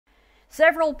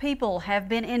Several people have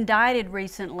been indicted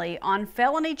recently on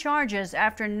felony charges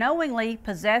after knowingly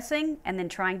possessing and then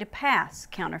trying to pass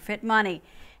counterfeit money.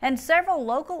 And several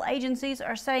local agencies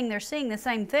are saying they're seeing the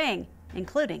same thing,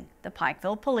 including the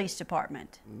Pikeville Police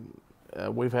Department.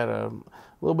 We've had a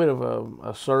little bit of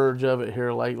a surge of it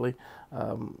here lately.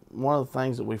 One of the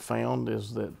things that we found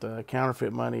is that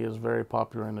counterfeit money is very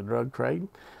popular in the drug trade.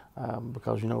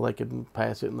 Because they can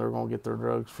pass it and they're going to get their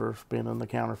drugs for spending the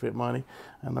counterfeit money,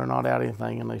 and they're not out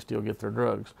anything and they still get their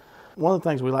drugs. One of the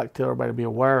things we like to tell everybody to be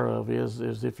aware of is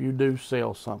if you do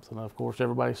sell something. Of course,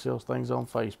 everybody sells things on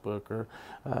Facebook, or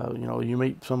you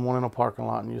meet someone in a parking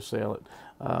lot and you sell it.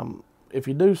 If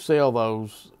you do sell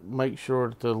those, make sure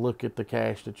to look at the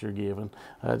cash that you're given.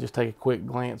 Just take a quick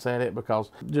glance at it,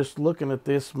 because just looking at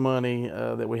this money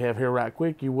that we have here right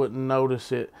quick, you wouldn't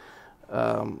notice it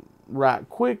right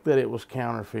quick that it was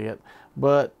counterfeit.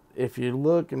 But if you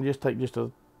look and just take just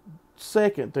a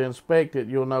second to inspect it,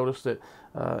 you'll notice that,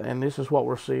 and this is what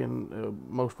we're seeing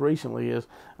most recently, is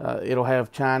it'll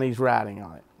have Chinese writing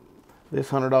on it.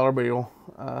 This $100 bill,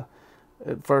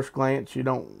 at first glance, you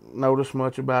don't notice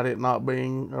much about it not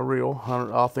being a real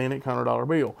authentic $100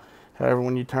 bill. However,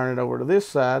 when you turn it over to this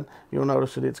side, you'll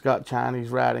notice that it's got Chinese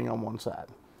writing on one side.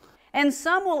 And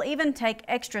some will even take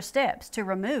extra steps to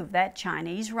remove that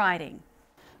Chinese writing.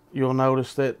 You'll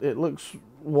notice that it looks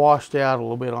washed out a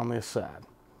little bit on this side.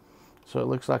 So it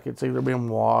looks like it's either been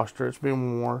washed or it's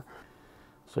been worn.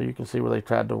 So you can see where they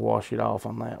tried to wash it off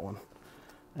on that one.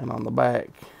 And on the back,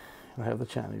 you'll have the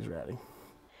Chinese writing.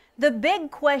 The big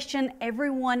question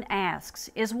everyone asks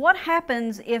is, what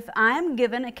happens if I'm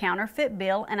given a counterfeit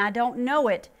bill and I don't know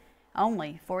it,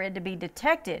 only for it to be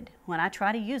detected when I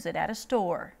try to use it at a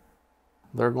store?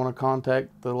 They're going to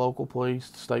contact the local police,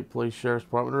 the state police, sheriff's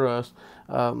department, or us.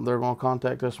 They're going to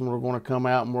contact us, and we're going to come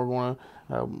out, and we're going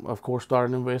to, of course, start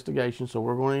an investigation. So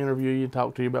we're going to interview you,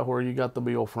 talk to you about where you got the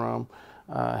bill from,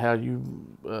 how you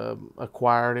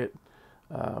acquired it,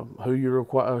 who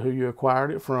you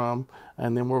acquired it from,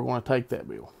 and then we're going to take that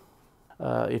bill.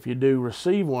 If you do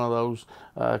receive one of those,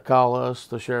 call us,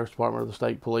 the sheriff's department or the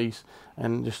state police,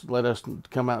 and just let us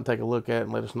come out and take a look at it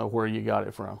and let us know where you got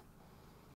it from.